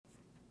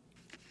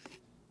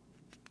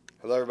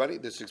Hello, everybody.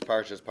 This week's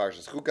parsha is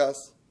Parshas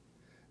Chukas,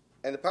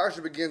 and the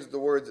parsha begins with the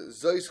words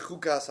 "Zois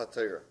Chukas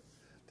HaTorah."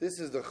 This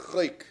is the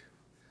chayk,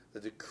 the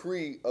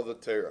decree of the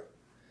Torah,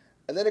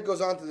 and then it goes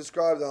on to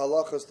describe the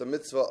halachas, the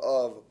mitzvah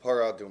of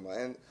Parah Aduma.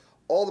 And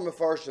all the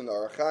mefarshim, the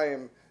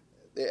Arachayim,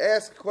 they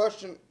ask the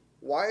question: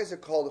 why is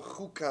it called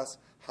Chukas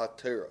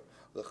HaTorah,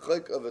 the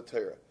chayk of the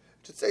Torah?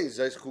 It should say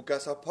Zois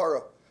Chukas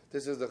HaParah.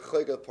 This is the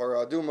chayk of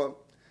Parah Aduma,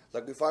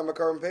 like we find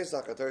Makar and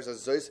Pesach. The Torah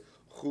says Zois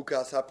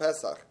Chukas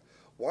HaPesach.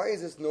 Why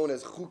is this known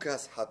as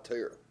Chukas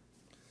HaTorah?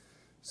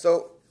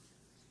 So,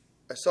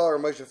 I saw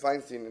Moshe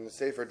Feinstein in the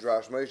Sefer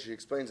Drash Moshe. He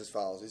explains as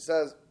follows. He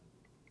says,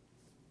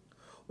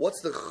 what's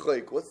the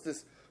chayk? What's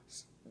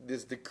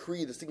this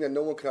decree, this thing that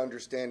no one can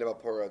understand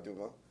about Parah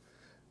Aduma?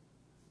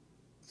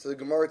 So the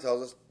Gemara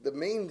tells us, the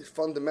main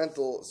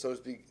fundamental, so to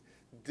speak,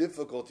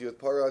 difficulty with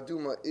Parah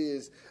Aduma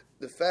is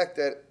the fact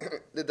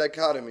that, the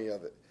dichotomy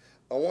of it.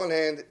 On one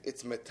hand,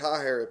 it's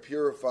metaher, it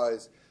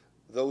purifies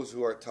those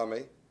who are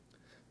tameh.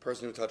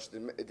 Person who touched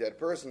a dead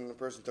person, the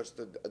person who touched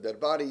a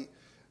dead body,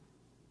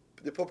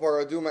 they put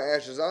Parah Aduma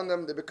ashes on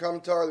them, they become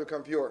tar, they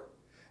become pure.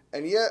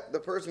 And yet, the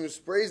person who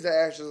sprays the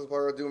ashes of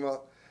Parah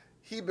Aduma,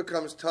 he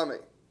becomes tameh.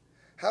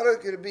 How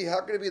could it be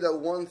that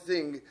one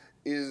thing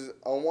is,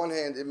 on one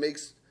hand, it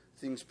makes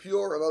things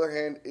pure, on the other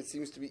hand, it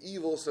seems to be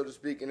evil, so to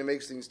speak, and it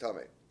makes things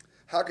tameh?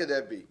 How could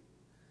that be?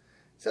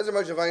 Says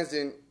Moshe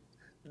Feinstein,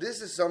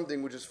 this is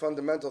something which is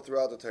fundamental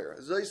throughout the Torah.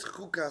 Zois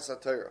Chukas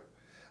HaTorah.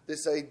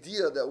 This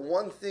idea that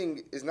one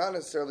thing is not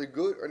necessarily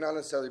good or not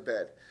necessarily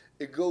bad.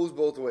 It goes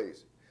both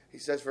ways. He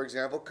says, for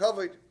example,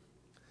 kavod,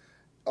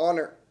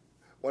 honor.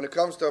 When it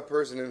comes to a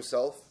person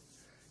himself,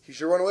 he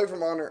should run away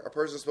from honor. A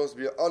person is supposed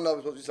to be an anav,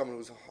 supposed to be someone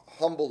who's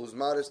humble, who's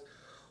modest.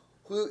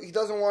 Who he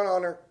doesn't want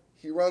honor,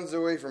 he runs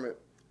away from it.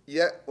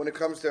 Yet, when it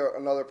comes to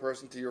another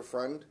person, to your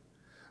friend,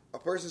 a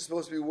person is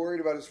supposed to be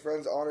worried about his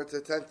friend's honor to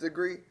the 10th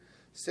degree,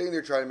 sitting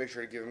there trying to make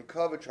sure to give him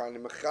kavod, trying to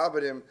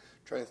mechabed him,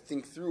 trying to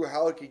think through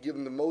how he could give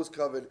him the most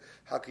kavod,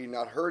 how could he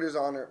not hurt his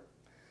honor.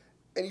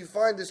 And you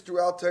find this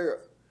throughout Torah.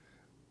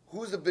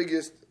 Who's the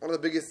biggest, one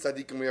of the biggest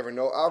tzaddikim we ever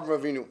know?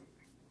 Avraham Avinu.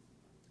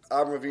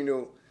 Avraham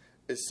Avinu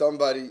is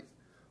somebody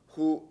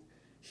who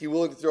he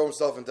willing to throw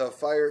himself into a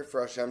fire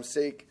for Hashem's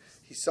sake.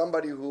 He's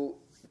somebody who,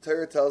 the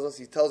Torah tells us,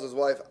 he tells his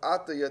wife,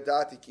 Ata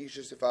yadati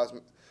kisha sifas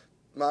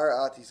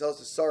Mara'at, he tells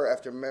to Sarah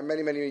after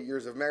many, many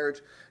years of marriage,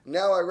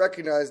 now I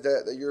recognize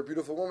that you're a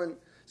beautiful woman.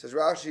 Says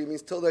Rashi, it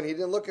means till then he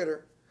didn't look at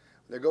her.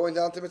 They're going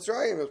down to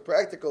Mitzrayim. It was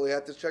practical. He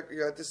had to check, he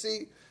had to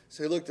see.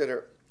 So he looked at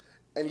her.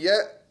 And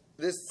yet,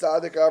 this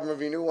tzaddik Avraham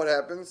Avinu, what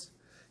happens?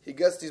 He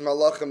gets these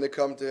malachim that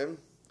come to him,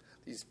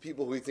 these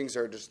people who he thinks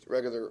are just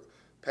regular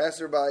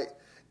passerby,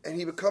 and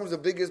he becomes the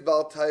biggest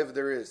Baal Taiv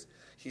there is.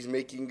 He's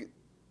making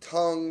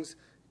tongues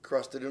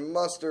crusted in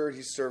mustard.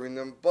 He's serving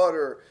them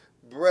butter,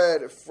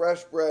 bread,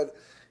 fresh bread.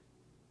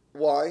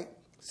 Why?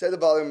 Said the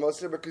Baal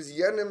Mustard, because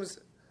Yenim's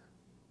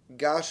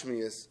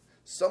Gashmias,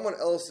 someone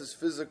else's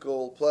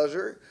physical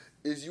pleasure,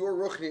 is your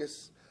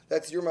ruchnius.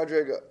 That's your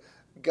madrega.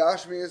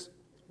 Gashmias,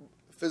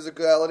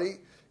 physicality,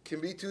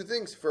 can be two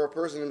things. For a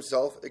person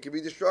himself, it can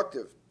be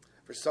destructive.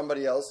 For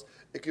somebody else,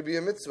 it could be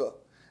a mitzvah.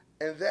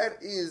 And that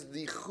is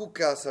the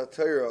Chukas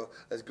HaTorah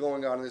that's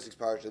going on in this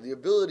parsha. The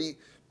ability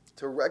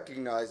to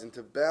recognize and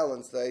to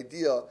balance the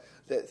idea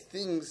that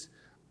things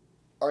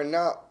are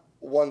not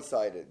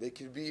one-sided. They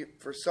could be,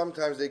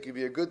 sometimes they could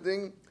be a good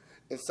thing,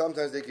 and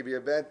sometimes they could be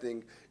a bad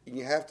thing. And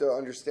you have to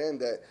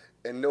understand that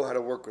and know how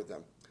to work with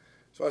them.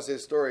 So I want to say a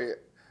story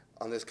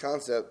on this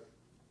concept.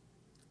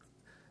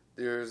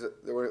 There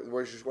were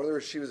one of the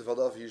yeshivas of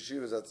Philadelphia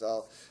yeshivas, that's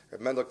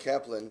Mendel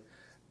Kaplan.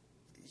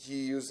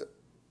 He was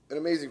an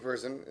amazing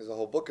person. There's a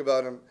whole book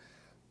about him.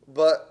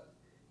 But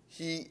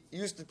he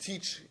used to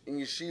teach in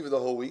yeshiva the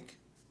whole week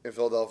in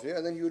Philadelphia,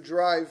 and then he would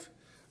drive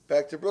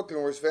back to Brooklyn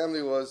where his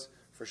family was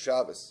for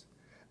Shabbos.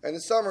 And in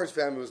the summer, his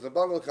family was in the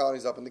bungalow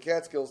colonies up in the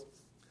Catskills.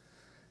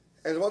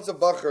 And once a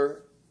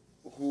bacher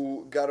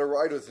who got a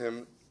ride with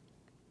him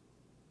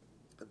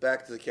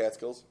back to the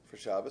Catskills for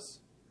Shabbos,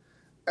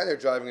 and they're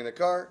driving in the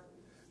car,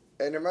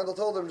 and Mendel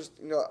told him, just,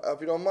 if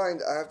you don't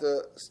mind, I have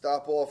to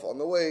stop off on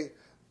the way.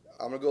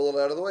 I'm going to go a little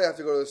out of the way. I have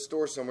to go to the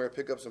store somewhere,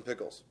 pick up some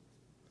pickles.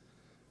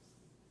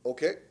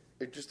 Okay,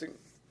 interesting,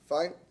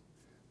 fine.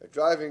 They're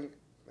driving,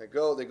 they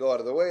go out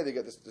of the way, they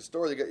get the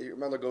store,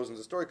 Mendel goes into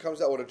the store, he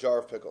comes out with a jar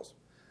of pickles.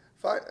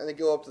 Fine, and they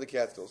go up to the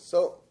Catskills.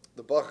 So,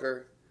 the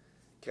bacher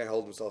can't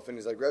hold himself in.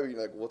 He's like, Rebbe,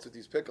 what's with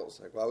these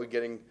pickles? Why are we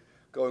going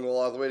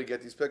all out of the way to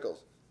get these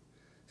pickles?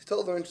 He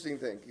told them an interesting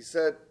thing. He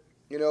said,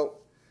 I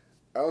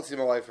don't see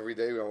my wife every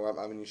day.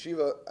 I'm in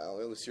yeshiva. I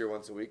only see her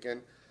once a week.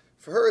 And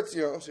for her, it's,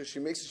 so she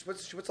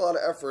puts a lot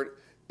of effort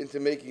into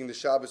making the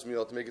Shabbos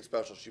meal to make it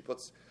special.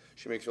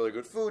 She makes really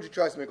good food. She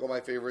tries to make all my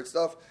favorite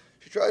stuff.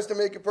 She tries to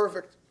make it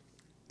perfect.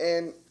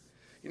 And,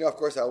 of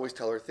course, I always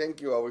tell her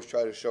thank you. I always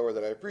try to show her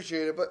that I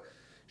appreciate it. But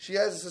she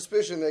has a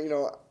suspicion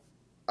that,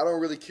 I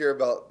don't really care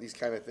about these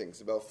kind of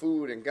things, about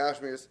food and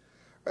gashmias,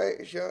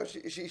 right? She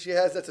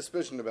has that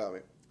suspicion about me.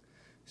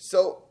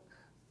 So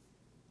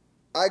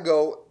I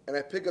go and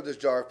I pick up this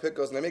jar of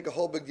pickles and I make a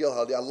whole big deal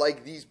how I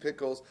like these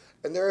pickles,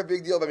 and they're a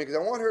big deal by me because I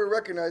want her to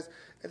recognize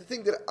and to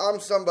think that I'm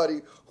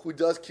somebody who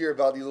does care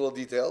about these little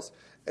details.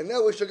 And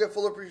that way she'll get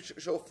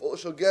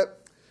she'll get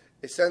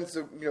a sense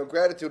of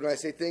gratitude when I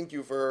say thank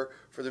you for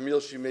the meal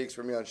she makes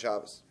for me on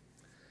Shabbos.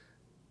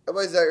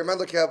 Everybody's that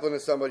Mendel Kaplan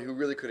is somebody who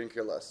really couldn't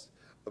care less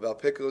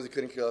about pickles. He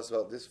couldn't care less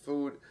about this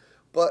food,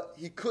 but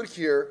he could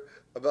care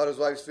about his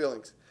wife's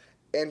feelings.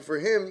 And for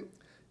him,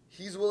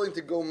 he's willing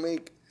to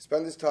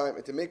spend his time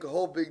and to make a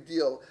whole big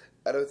deal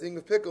out of a thing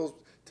of pickles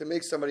to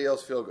make somebody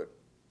else feel good.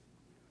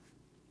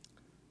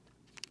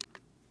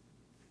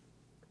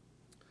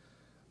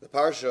 The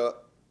Parsha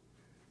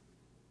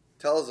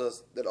tells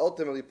us that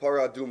ultimately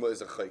Parah Aduma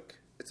is a chayk.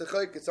 It's a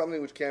chayk, it's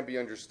something which can't be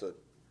understood.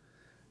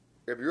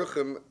 Rabbi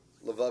Yerucham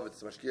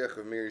Levavitz, Mashgiach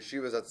of Mir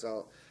Yeshiva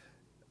Zatzal,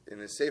 in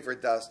his Sefer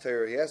Das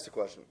Torah, he asked the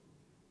question,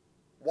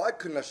 why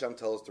couldn't Hashem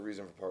tell us the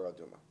reason for Parah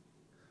Aduma?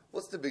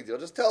 What's the big deal?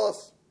 Just tell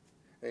us.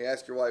 And you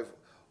ask your wife,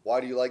 why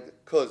do you like it?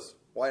 Because.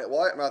 Why?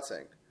 I'm not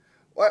saying.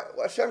 Why?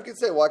 Hashem can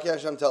say, why can't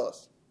Hashem tell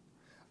us?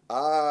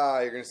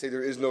 You're going to say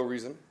there is no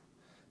reason.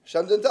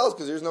 Hashem didn't tell us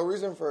because there's no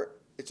reason for it.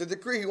 It's a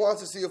decree. He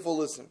wants to see a full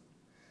listen.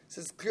 He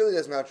says, clearly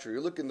that's not true.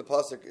 You look in the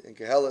Pasuk in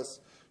Kehelis,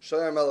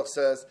 Shlomo Melech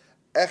says,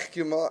 Ech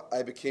kima,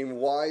 I became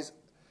wise,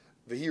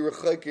 v'hi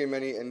rechayke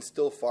many, and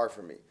still far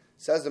from me.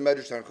 Says the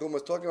Medrash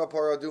Tanchuma, talking about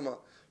Parah Aduma.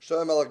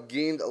 Shlomo Melech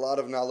gained a lot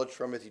of knowledge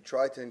from it. He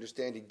tried to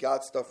understand. He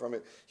got stuff from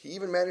it. He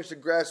even managed to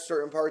grasp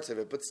certain parts of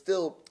it. But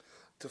still,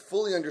 to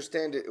fully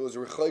understand it, it was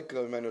rechayke,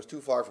 and it was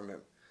too far from him.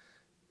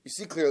 You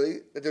see clearly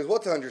that there's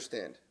what to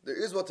understand. There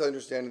is what to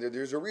understand, and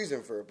there's a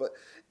reason for it. But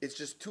it's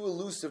just too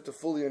elusive to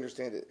fully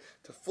understand it.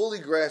 To fully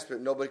grasp it,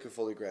 nobody can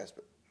fully grasp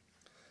it.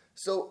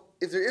 So,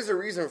 if there is a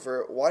reason for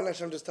it, why didn't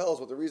Hashem just tell us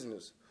what the reason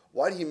is?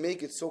 Why did He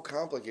make it so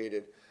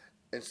complicated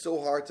and so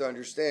hard to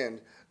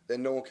understand that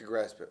no one could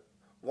grasp it?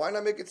 Why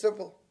not make it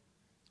simple?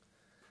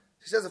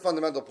 He says a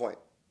fundamental point.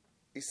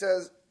 He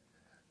says,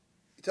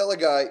 you tell a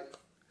guy,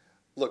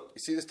 look, you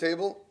see this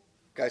table?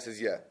 The guy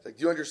says, yeah. He's like,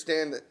 do you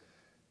understand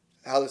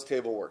how this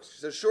table works?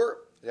 He says, sure.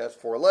 It has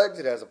 4 legs.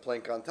 It has a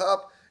plank on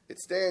top. It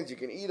stands. You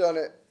can eat on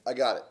it. I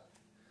got it.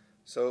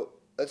 So,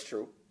 that's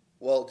true.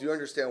 Well, do you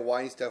understand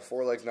why it needs to have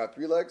 4 legs, not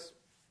 3 legs?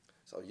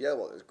 So, yeah,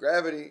 well, there's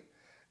gravity.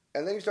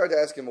 And then you start to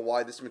ask him, well,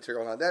 why this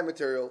material, not that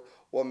material?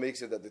 What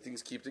makes it that the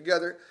things keep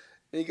together?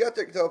 And you get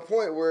to a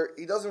point where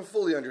he doesn't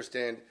fully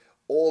understand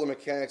all the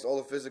mechanics, all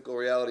the physical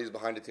realities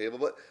behind a table,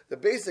 but the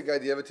basic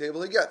idea of a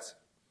table he gets.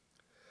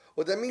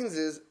 What that means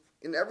is,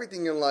 in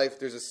everything in life,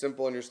 there's a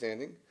simple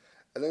understanding,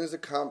 and then there's a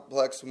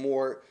complex,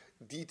 more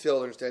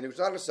detailed understanding, which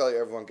not necessarily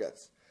everyone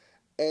gets.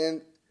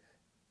 And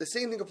the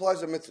same thing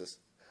applies to mitzvahs.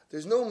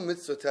 There's no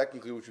mitzvah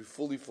technically which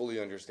we fully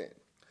understand.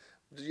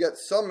 Yet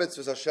some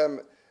mitzvahs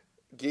Hashem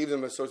gave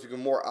them a sort of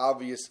more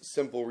obvious,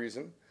 simple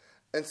reason,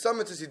 and some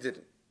mitzvahs He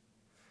didn't.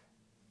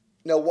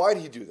 Now, why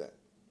did He do that?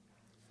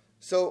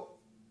 So,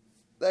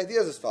 the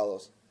idea is as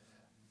follows.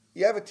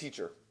 You have a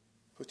teacher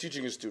who's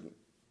teaching a student.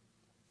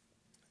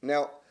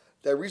 Now,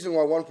 the reason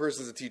why one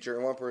person is a teacher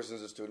and one person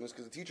is a student is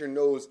because the teacher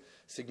knows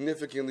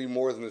significantly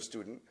more than the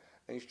student,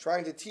 and he's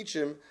trying to teach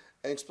him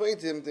and explain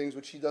to him things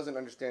which he doesn't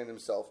understand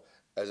himself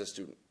as a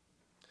student.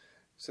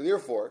 So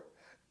therefore,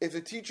 if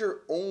the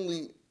teacher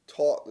only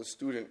taught the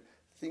student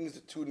things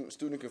the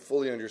student can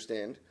fully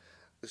understand,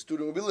 the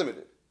student will be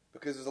limited,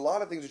 because there's a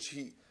lot of things which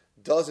he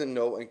doesn't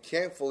know and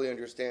can't fully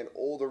understand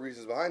all the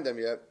reasons behind them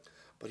yet,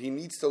 but he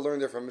needs to learn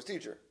that from his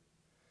teacher.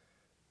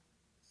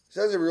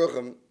 Says Rabbi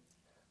Yerucham,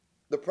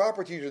 the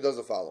proper teacher does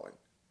the following.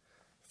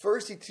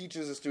 First, he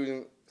teaches the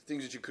student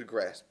things that you could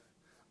grasp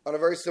on a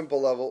very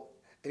simple level,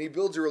 and he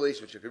builds a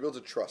relationship, he builds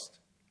a trust.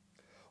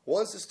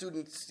 Once the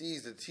student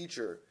sees the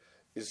teacher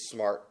is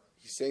smart,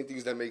 he's saying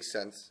things that make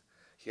sense,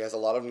 he has a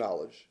lot of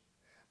knowledge,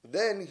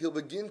 then he'll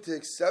begin to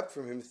accept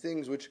from him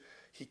things which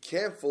he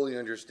can't fully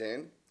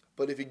understand,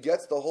 but if he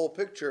gets the whole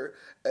picture,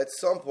 at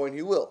some point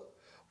he will.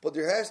 But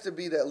there has to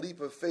be that leap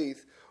of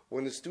faith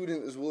when the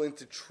student is willing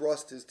to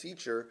trust his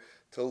teacher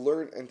to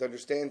learn and to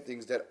understand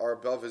things that are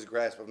above his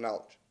grasp of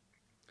knowledge.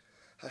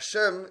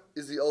 Hashem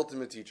is the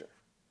ultimate teacher.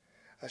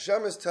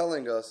 Hashem is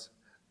telling us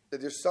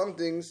that there's some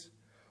things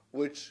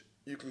which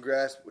you can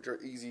grasp, which are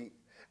easy,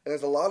 and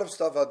there's a lot of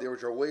stuff out there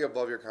which are way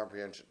above your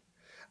comprehension.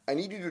 I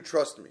need you to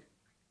trust me.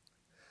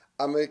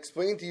 I'm going to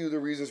explain to you the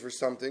reasons for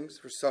some things,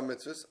 for some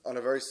mitzvahs, on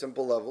a very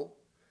simple level.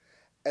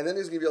 And then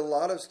there's going to be a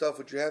lot of stuff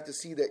which you have to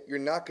see that you're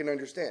not going to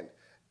understand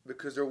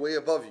because they're way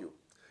above you.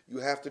 You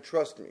have to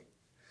trust me.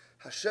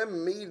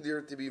 Hashem made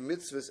there to be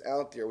mitzvahs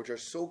out there which are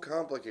so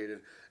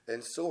complicated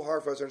and so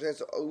hard for us to understand.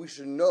 So we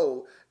should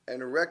know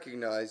and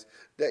recognize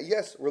that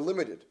yes, we're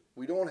limited.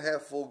 We don't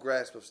have full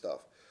grasp of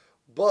stuff.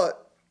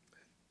 But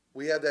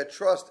we have that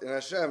trust in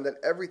Hashem that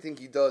everything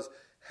He does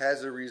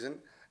has a reason,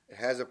 it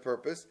has a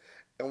purpose,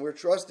 and we're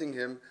trusting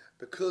Him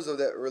because of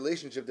that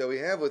relationship that we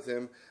have with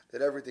Him,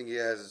 that everything He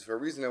has is for a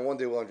reason, and one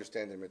day we'll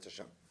understand Him. It's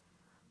Hashem.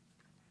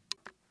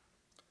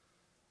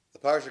 The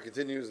parasha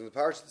continues, and the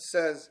parasha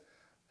says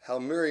how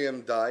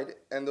Miriam died,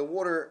 and the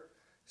water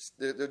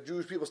the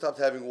Jewish people stopped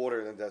having water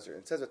in the desert.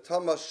 It says that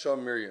Tamas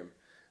Sham Miriam.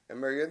 And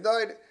Miriam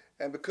died,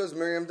 and because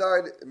Miriam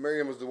died,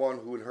 Miriam was the one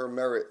who, in her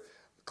merit,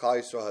 Klal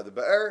Yisrael had the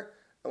Be'er,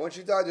 and when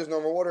she died, there's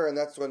no more water, and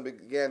that's when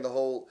began the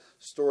whole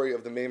story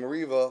of the Mei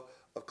Meriva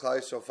of Klal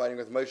Yisrael fighting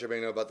with Moshe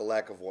Rabbeinu about the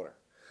lack of water.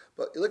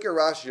 But you look at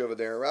Rashi over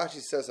there,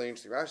 Rashi says something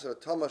interesting. Rashi says,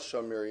 Tamas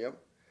Sham Miriam.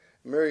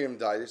 Miriam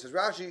died. He says,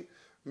 Rashi,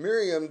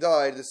 Miriam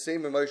died the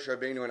same way Moshe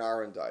Rabbeinu and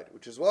Aaron died,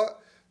 which is what?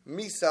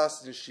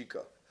 Misas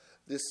Nishika.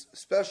 This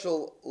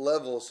special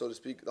level, so to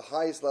speak, the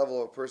highest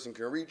level a person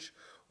can reach,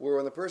 where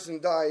when the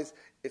person dies,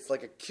 it's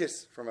like a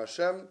kiss from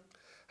Hashem.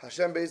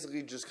 Hashem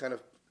basically just kind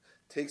of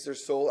takes their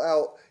soul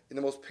out in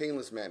the most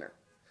painless manner.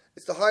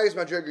 It's the highest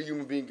madrega a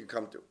human being can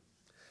come to.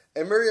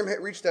 And Miriam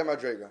reached that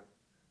madrega.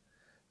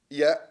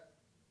 Yet,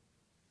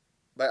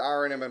 by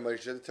Aaron and by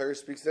Moshe, the Torah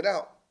speaks it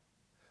out.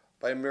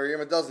 By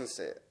Miriam, it doesn't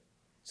say it.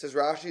 It says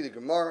Rashi, the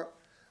Gemara,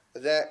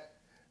 that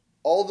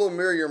although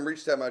Miriam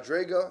reached that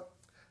madrega,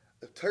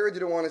 the Torah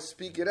didn't want to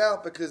speak it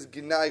out because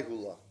gnai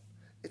hula.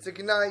 It's a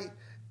gnai.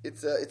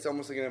 It's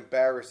almost like an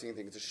embarrassing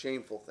thing. It's a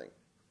shameful thing.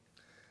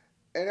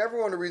 And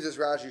everyone who reads this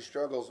Rashi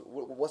struggles.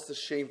 What's the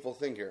shameful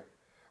thing here?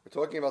 We're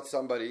talking about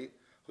somebody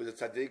who's a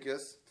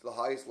tzaddikus to the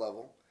highest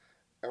level,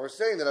 and we're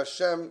saying that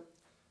Hashem,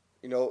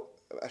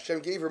 Hashem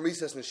gave her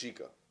misas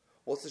neshika.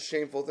 What's the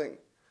shameful thing?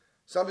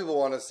 Some people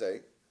want to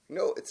say,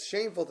 it's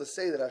shameful to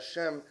say that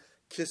Hashem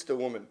kissed a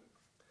woman.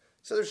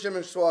 So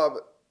Shimon Schwab,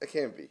 it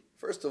can't be.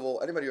 First of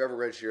all, anybody who ever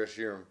read Shir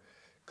HaShirim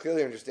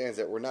clearly understands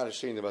that we're not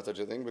ashamed about such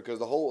a thing, because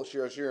the whole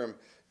Shir HaShirim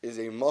is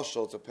a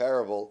mashal, it's a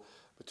parable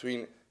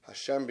between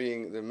Hashem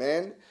being the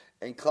man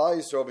and Klal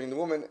Yisrael being the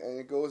woman, and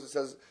it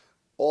says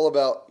all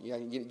about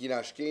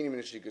Yinashkeni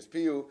Minashikas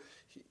Piyu,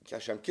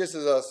 Hashem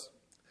kisses us.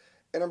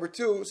 And number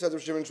two, says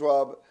Rav Shimon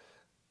Schwab,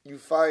 you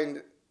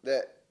find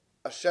that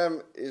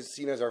Hashem is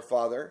seen as our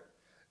father,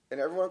 and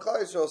everyone in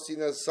Klal Yisrael is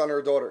seen as son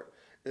or daughter.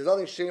 There's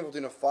nothing shameful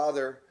between a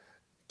father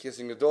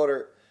kissing a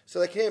daughter, so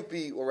that can't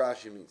be what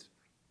Rashi means.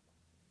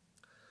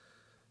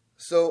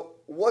 So,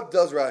 what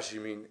does Rashi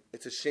mean?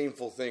 It's a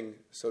shameful thing,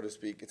 so to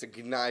speak. It's a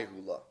gnai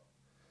hula.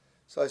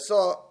 So I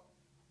saw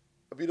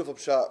a beautiful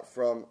pshat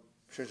from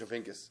Shimshon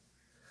Pincus.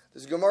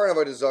 There's a Gemara in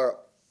Avodah Zarah.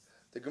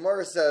 The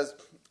Gemara says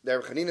that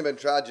Reb Chanina ben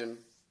Trajan,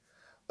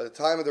 at the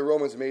time of the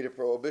Romans made a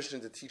prohibition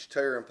to teach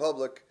Torah in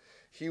public,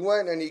 he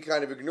went and he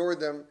kind of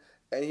ignored them,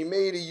 and he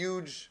made a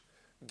huge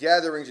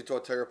gathering to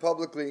taught Torah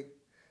publicly,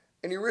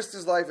 and he risked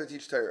his life to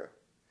teach Torah.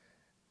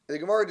 The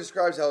Gemara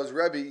describes how his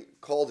Rebbe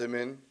called him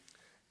in,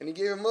 and he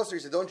gave him muster.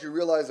 He said, don't you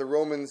realize the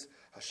Romans,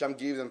 Hashem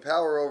gave them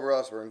power over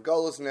us, we're in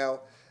Gullus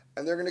now,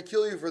 and they're going to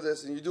kill you for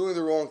this, and you're doing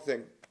the wrong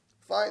thing.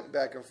 Fine,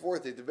 back and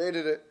forth, they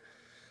debated it.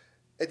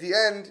 At the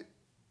end,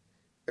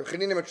 Reb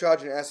Chanina ben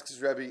Trajan asks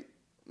his Rebbe,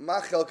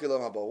 Ma chelki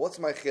elam haba? What's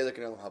my chelik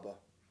in elam haba?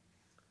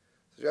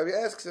 So the Rebbe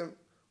asks him,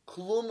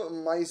 Klum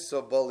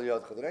maisa bali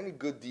yadcha. Did any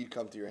good deed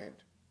come to your hand?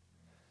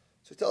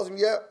 So he tells him,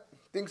 yeah,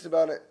 thinks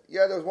about it.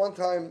 Yeah, there was one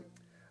time,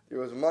 there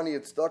was money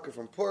at tzedakah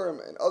from Purim,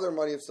 and other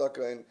money at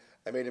tzedakah, and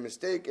I made a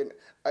mistake, and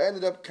I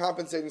ended up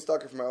compensating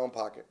tzedakah from my own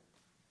pocket.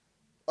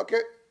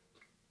 Okay.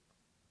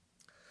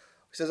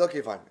 He says,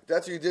 okay, fine. If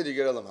that's what you did, you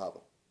get elam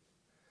haba.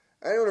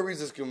 Anyone who reads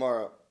this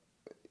Gemara,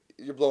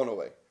 you're blown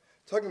away.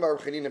 Talking about Reb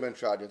Chanina ben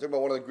Trajan, talking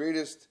about one of the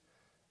greatest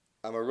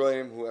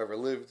Amoraim who ever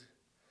lived.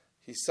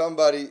 He's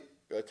somebody,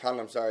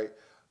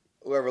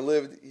 who ever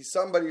lived. He's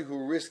somebody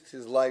who risked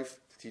his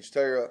life to teach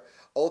Torah.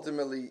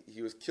 Ultimately,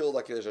 he was killed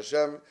like Kiddush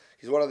Hashem.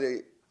 He's one of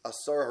the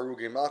Asar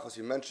Harugei Machos.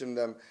 You mentioned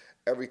them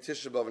every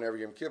Tisha B'Av and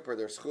every Yom Kippur.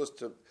 They're schus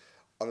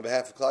on the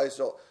behalf of Klal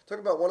Yisrael.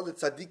 Talking about one of the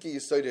Tzaddikei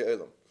Yesodei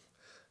Elam.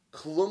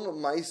 Klum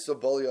Ma'isa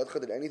Bali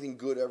Yadcha. Did anything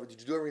good ever? Did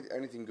you do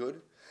anything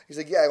good? He's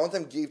like, yeah, I one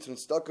time gave some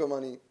tzedakah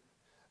money.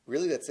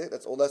 Really, that's it?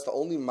 That's all? That's the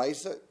only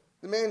Ma'isa?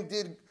 The man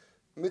did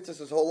mitzvahs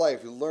his whole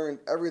life. He learned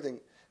everything.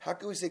 How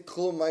can we say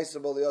Klum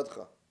Ma'isa Bali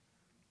Yadcha?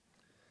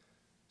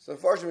 So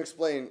Farshim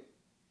explain,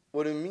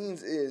 what it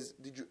means is,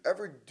 did you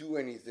ever do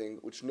anything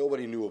which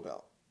nobody knew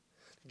about?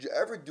 Did you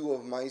ever do a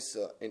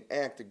Ma'isa, an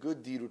act, a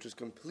good deed, which is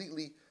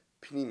completely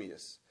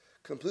pnimius,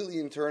 completely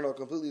internal,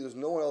 there's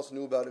no one else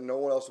knew about it, no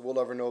one else will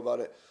ever know about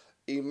it.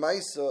 A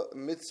Ma'isa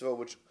mitzvah,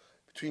 which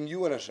between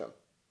you and Hashem.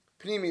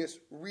 Pnimius,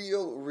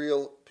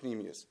 real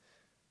pnimius.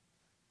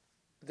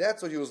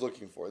 That's what he was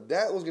looking for.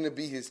 That was going to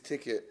be his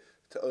ticket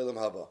to Olam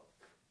Haba.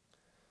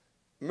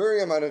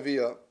 Miriam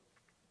Hanaviyah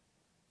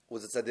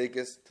was a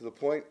tzaddikus to the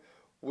point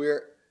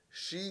where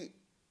she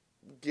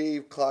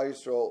gave Klal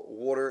Yisrael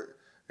water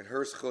in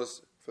her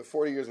schus for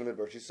 40 years in the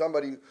Midbar. She's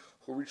somebody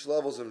who reached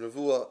levels of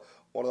Nevuah,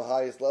 one of the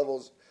highest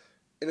levels.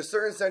 In a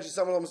certain sense, she's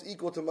someone almost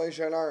equal to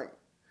Moshe and Aaron.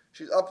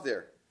 She's up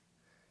there.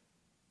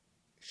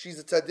 She's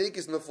a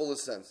tzaddikus in the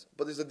fullest sense,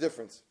 but there's a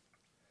difference.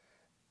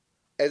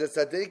 As a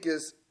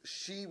tzaddikus,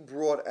 she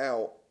brought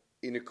out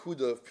a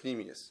nekuda of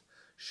pnimius.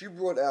 She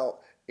brought out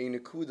a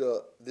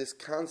nekuda, this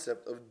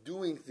concept of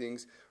doing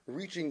things,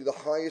 reaching the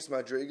highest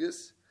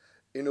madrigas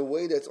in a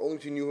way that's only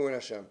between you and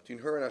Hashem, between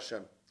her and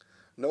Hashem.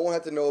 No one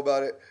had to know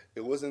about it.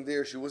 It wasn't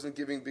there. She wasn't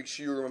giving big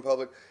shiurim in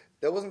public.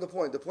 That wasn't the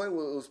point. The point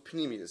was it was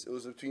pnimius. It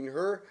was between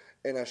her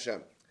and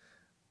Hashem.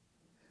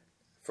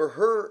 For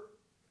her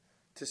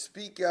to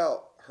speak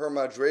out her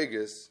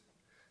madregas,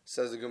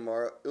 says the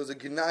Gemara, it was a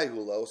gnai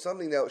hula, it was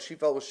something that she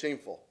felt was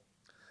shameful.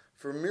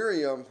 For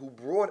Miriam, who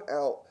brought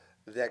out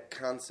that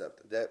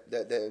concept,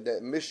 that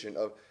mission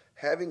of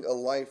having a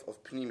life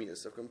of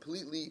pnimius, of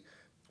completely,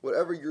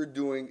 whatever you're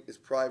doing is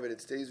private,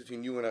 it stays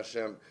between you and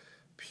Hashem,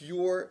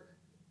 pure,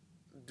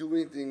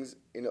 doing things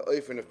in an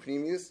oifen of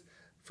pnimius,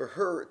 for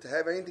her to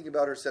have anything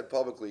about her said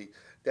publicly,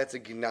 that's a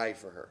gnai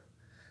for her.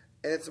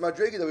 And it's a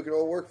madrega that we can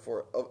all work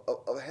for,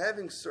 of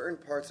having certain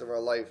parts of our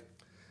life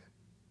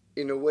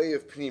in a way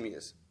of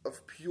pnimius,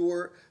 of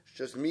pure,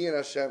 just me and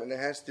Hashem, and it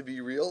has to be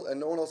real, and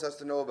no one else has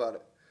to know about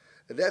it.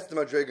 And that's the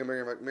madrega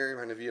Miriam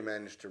HaNeviah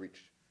managed to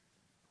reach.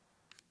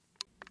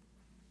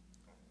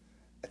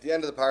 At the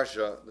end of the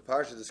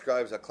parsha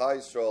describes how Klal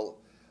Yisrael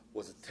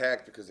was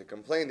attacked because they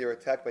complained they were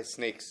attacked by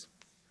snakes.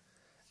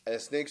 And the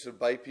snakes would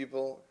bite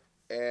people,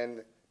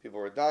 and people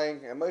were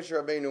dying. And Moshe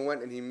Rabbeinu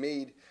went and he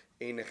made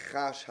a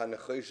nechash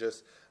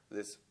hanechoshes,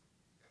 this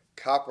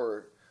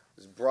copper,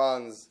 this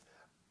bronze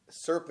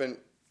serpent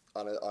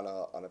on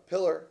a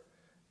pillar,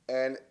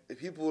 and the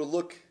people would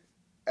look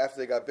after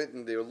they got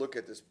bitten. They would look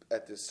at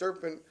this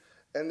serpent,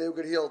 and they would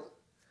get healed.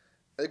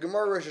 And the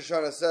Gemara Rosh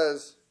Hashanah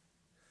says,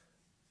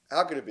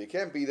 how could it be? It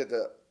can't be that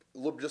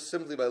just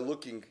simply by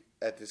looking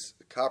at this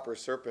copper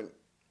serpent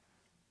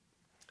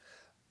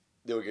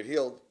they would get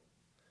healed.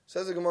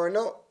 Says the Gemara,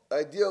 no. The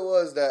idea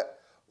was that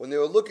when they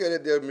would look at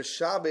it, they would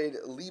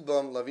mishabed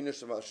libam lavinu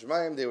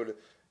shemayim. They would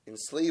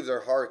enslave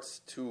their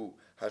hearts to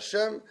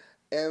Hashem,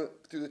 and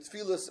through the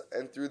tefillas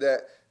and through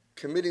that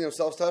committing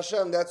themselves to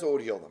Hashem, that's what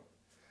would heal them.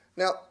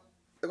 Now,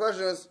 the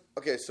question is,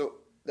 okay, so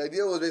the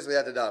idea was basically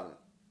at the daven.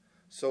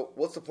 So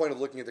what's the point of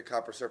looking at the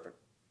copper serpent?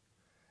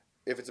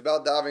 If it's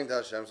about davening to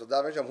Hashem, so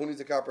davening to Hashem, who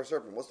needs a copper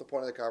serpent? What's the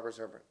point of the copper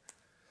serpent?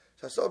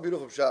 So I saw a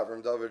beautiful shot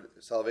from David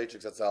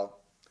Soloveitchik Zatzal.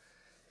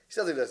 He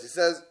says like this. He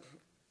says,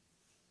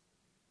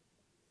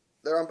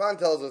 the Ramban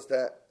tells us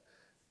that,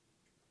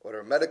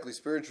 whether medically,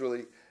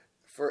 spiritually,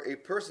 for a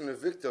person, a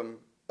victim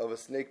of a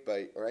snake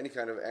bite or any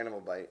kind of animal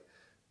bite,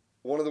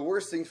 one of the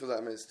worst things for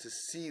them is to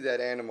see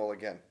that animal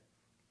again.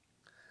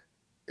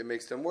 It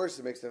makes them worse.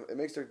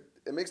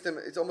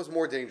 It's almost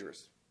more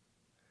dangerous.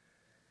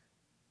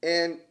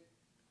 And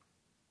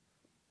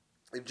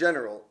in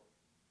general,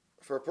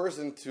 for a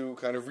person to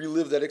kind of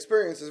relive that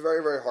experience is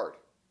very, very hard.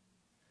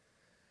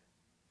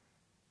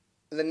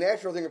 The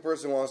natural thing a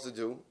person wants to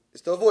do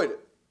is to avoid it.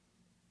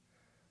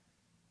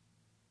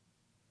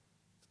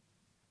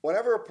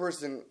 Whenever a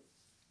person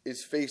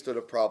is faced with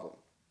a problem,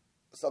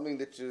 something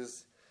that he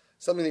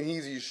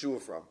needs a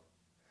Yeshua from,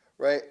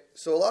 right?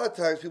 So a lot of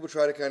times people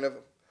try to kind of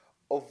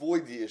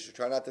avoid the issue,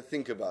 try not to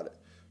think about it,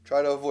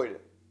 try to avoid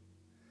it.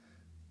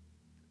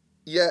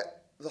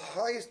 Yet, the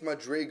highest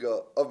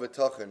madrega of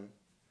betachon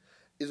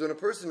is when a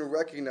person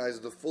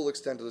recognizes the full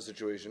extent of the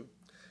situation,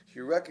 he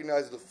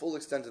recognizes the full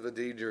extent of the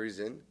danger he's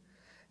in,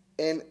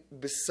 and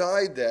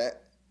beside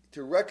that,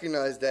 to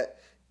recognize that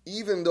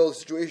even though the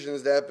situation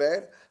is that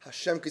bad,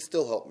 Hashem could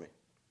still help me.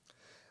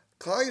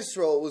 Klal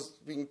Yisrael was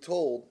being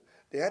told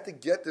they had to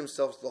get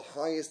themselves to the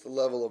highest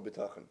level of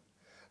bitachon.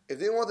 If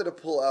they wanted to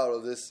pull out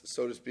of this,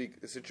 so to speak,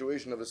 the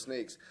situation of the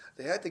snakes,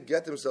 they had to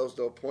get themselves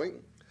to a point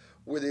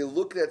where they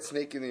look that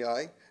snake in the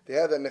eye, they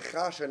have that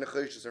nechash and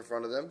nechoshes in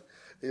front of them,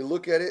 they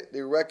look at it,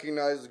 they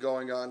recognize what's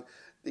going on,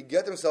 they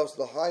get themselves to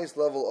the highest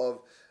level of,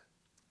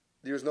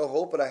 there's no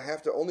hope, but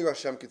only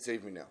Hashem could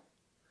save me now.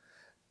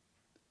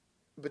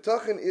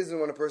 Bitachon isn't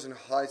when a person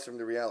hides from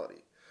the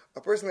reality.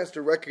 A person has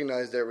to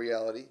recognize that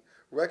reality,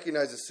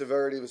 recognize the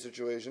severity of the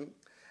situation,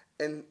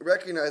 and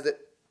recognize that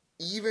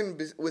even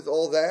with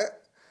all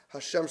that,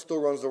 Hashem still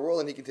runs the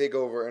world and He can take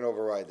over and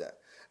override that.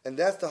 And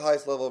that's the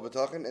highest level of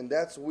bitachon, and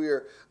that's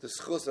where the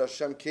schus that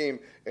Hashem came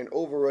and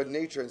overrode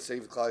nature and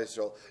saved Klal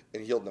Yisrael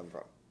and healed them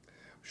from.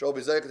 Shol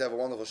b'zayik, have a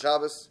wonderful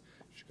Shabbos.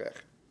 Shkach.